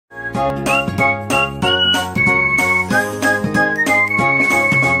everyone,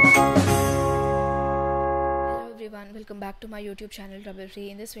 welcome back to my YouTube channel Trouble Free.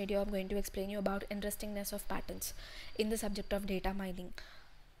 In this video I'm going to explain you about interestingness of patterns in the subject of data mining.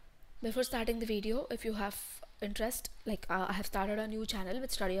 Before starting the video, if you have interest, I have started a new channel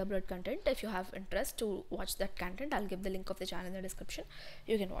with study abroad content. If you have interest to watch that content, I'll give the link of the channel in the description.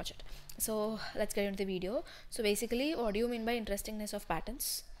 You can watch it. So let's get into the video. So basically, what do you mean by interestingness of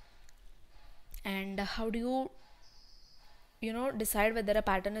patterns, and how do you decide whether a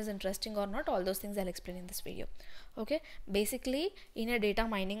pattern is interesting or not? All those things I'll explain in this video. Okay, basically in a data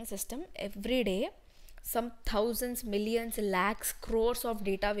mining system, every day some thousands, millions, lakhs, crores of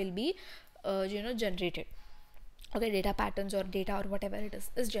data will be generated. Okay, data patterns or data or whatever it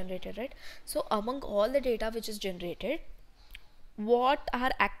is generated, right? So among all the data which is generated, what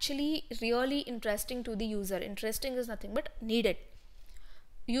are actually really interesting to the user? Interesting is nothing but needed,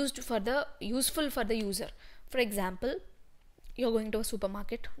 useful for the user. For example, you're going to a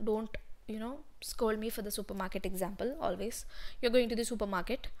supermarket. Don't scold me for the supermarket example. Always you're going to the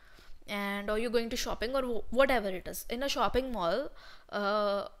supermarket, or you're going to shopping or whatever it is. In a shopping mall,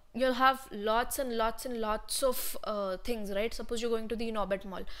 you'll have lots and lots and lots of things, right? Suppose you're going to the Inorbit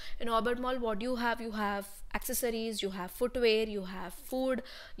mall. In Orbit mall, what do you have? You have accessories, you have footwear, you have food,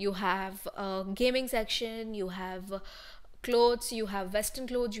 you have gaming section, you have clothes, you have western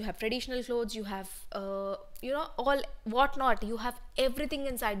clothes, you have traditional clothes, you have all whatnot. You have everything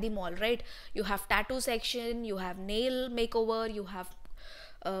inside the mall, right? You have tattoo section, you have nail makeover, you have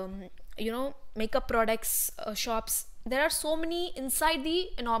makeup products shops. There are so many inside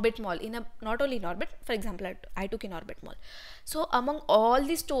the Inorbit mall. Not only Inorbit, for example, I took Inorbit mall. So among all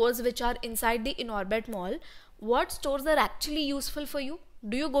the stores which are inside the Inorbit mall, what stores are actually useful for you?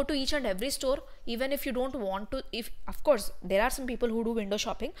 Do you go to each and every store, even if you don't want to? If of course there are some people who do window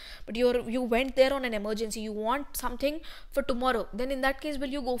shopping, but you went there on an emergency, you want something for tomorrow, then in that case will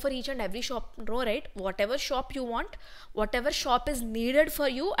you go for each and every shop? No, right? Whatever shop you want, whatever shop is needed for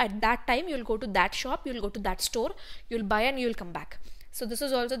you at that time, you'll go to that shop, you'll go to that store, you'll buy and you'll come back. So this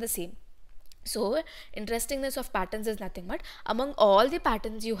is also the same. So interestingness of patterns is nothing but among all the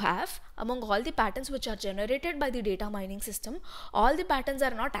patterns you have, among all the patterns which are generated by the data mining system, all the patterns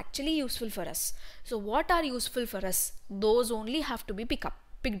are not actually useful for us. So what are useful for us? Those only have to be picked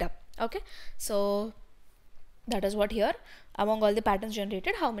up. Okay, so that is what here, among all the patterns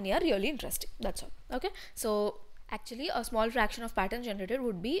generated, how many are really interesting? That's all. Okay, so actually a small fraction of patterns generated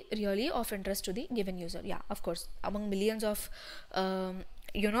would be really of interest to the given user. Yeah, of course, among millions of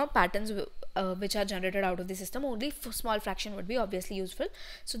patterns which are generated out of the system, only small fraction would be obviously useful.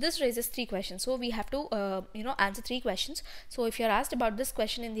 So this raises three questions. So we have to answer three questions. So if you're asked about this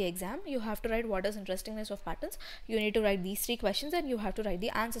question in the exam, you have to write what is interestingness of patterns. You need to write these three questions and you have to write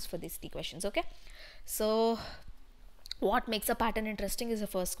the answers for these three questions. Okay, so what makes a pattern interesting is the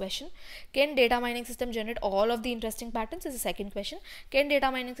first question. Can data mining system generate all of the interesting patterns is the second question. Can data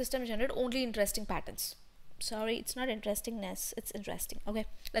mining system generate only interesting patterns? Sorry, it's not interestingness, it's interesting. Okay,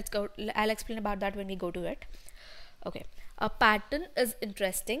 let's go. I'll explain about that when we go to it. Okay, a pattern is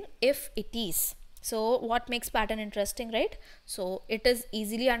interesting if it is. So what makes pattern interesting, right? So it is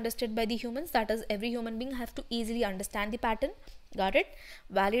easily understood by the humans. That is, every human being has to easily understand the pattern. Got it?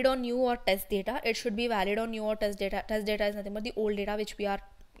 Valid on new or test data. It should be valid on new or test data. Test data is nothing but the old data which we are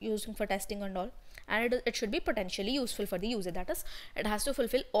using for testing and all. And it should be potentially useful for the user. That is, it has to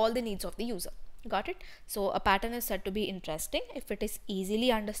fulfill all the needs of the user. Got it? So a pattern is said to be interesting if it is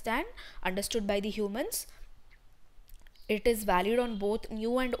easily understood by the humans, it is valid on both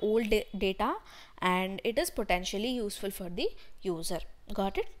new and old data, and it is potentially useful for the user.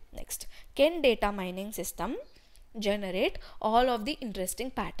 Got it? Next, can data mining system generate all of the interesting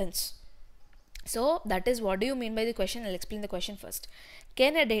patterns? So that is, what do you mean by the question? I'll explain the question first.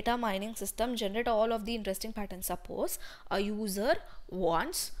 Can a data mining system generate all of the interesting patterns? Suppose a user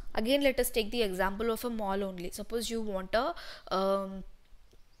wants, again let us take the example of a mall only. Suppose you want a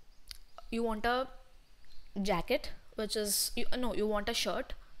jacket which is you want a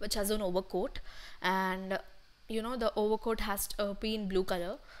shirt which has an overcoat, and the overcoat has to be in blue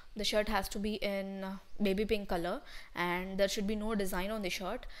color, the shirt has to be in baby pink color, and there should be no design on the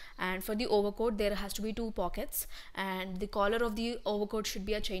shirt, and for the overcoat there has to be 2 pockets, and the collar of the overcoat should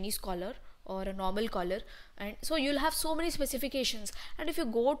be a Chinese collar or a normal collar, and so you'll have so many specifications. And if you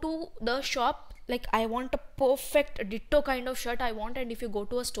go to the shop, like I want a perfect ditto kind of shirt I want, and if you go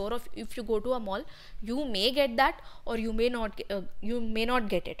to a store, or if you go to a mall, you may get that or you may not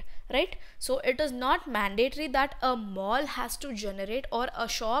get it, right? So it is not mandatory that a mall has to generate or a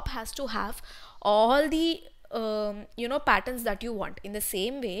shop has to have all the patterns that you want. In the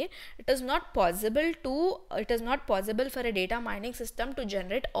same way, it is not possible for a data mining system to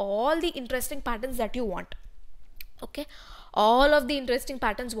generate all the interesting patterns that you want. Okay, all of the interesting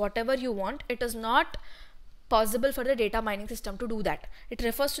patterns, whatever you want, it is not possible for the data mining system to do that. It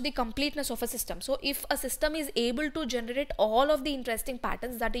refers to the completeness of a system. So if a system is able to generate all of the interesting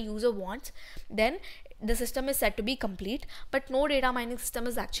patterns that a user wants, then the system is said to be complete. But no data mining system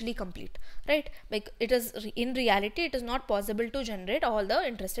is actually complete, right? Like in reality, it is not possible to generate all the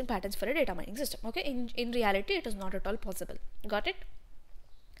interesting patterns for a data mining system. Okay, in reality, it is not at all possible. Got it?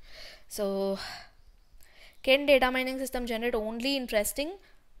 So can data mining system generate only interesting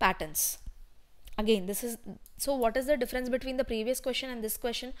patterns? Again, this is, so what is the difference between the previous question and this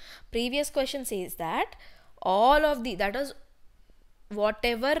question? Previous question says that that is,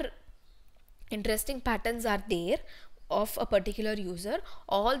 whatever interesting patterns are there of a particular user,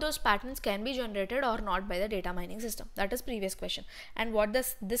 all those patterns can be generated or not by the data mining system. That is previous question. And what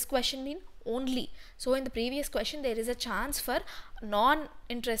does this question mean? Only. So in the previous question, there is a chance for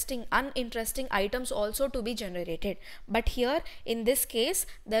uninteresting items also to be generated, but here in this case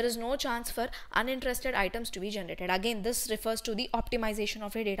there is no chance for uninterested items to be generated. Again, this refers to the optimization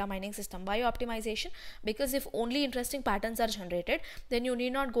of a data mining system. Why optimization? Because if only interesting patterns are generated, then you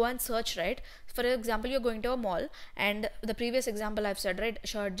need not go and search, right? For example, you're going to a mall, and the previous example I've said, right,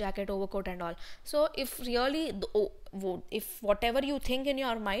 shirt, jacket, overcoat and all. So if really if whatever you think in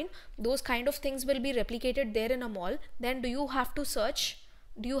your mind, those kind of things will be replicated there in a mall, then do you have to search?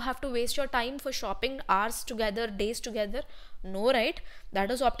 Do you have to waste your time for shopping hours together, days together? No, right? That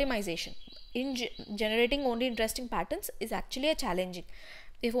is optimization. In generating only interesting patterns is actually a challenging.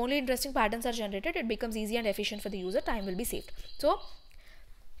 If only interesting patterns are generated, it becomes easy and efficient for the user. Time will be saved. So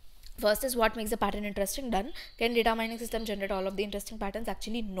first is what makes the pattern interesting. Done. Can data mining system generate all of the interesting patterns?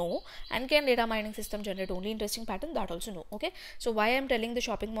 Actually no. And can data mining system generate only interesting patterns? That also no. Okay, so why I'm telling the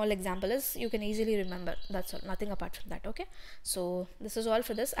shopping mall example is you can easily remember. That's all, nothing apart from that. Okay, so this is all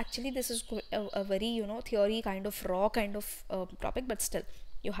for this. Actually this is a very theory kind of raw kind of topic, but still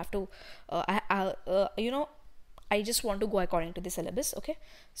you have to I just want to go according to the syllabus. Okay,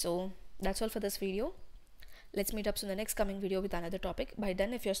 so that's all for this video. Let's meet up soon in the next coming video with another topic. By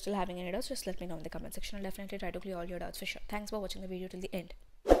then, if you're still having any doubts, just let me know in the comment section. I'll definitely try to clear all your doubts for sure. Thanks for watching the video till the end.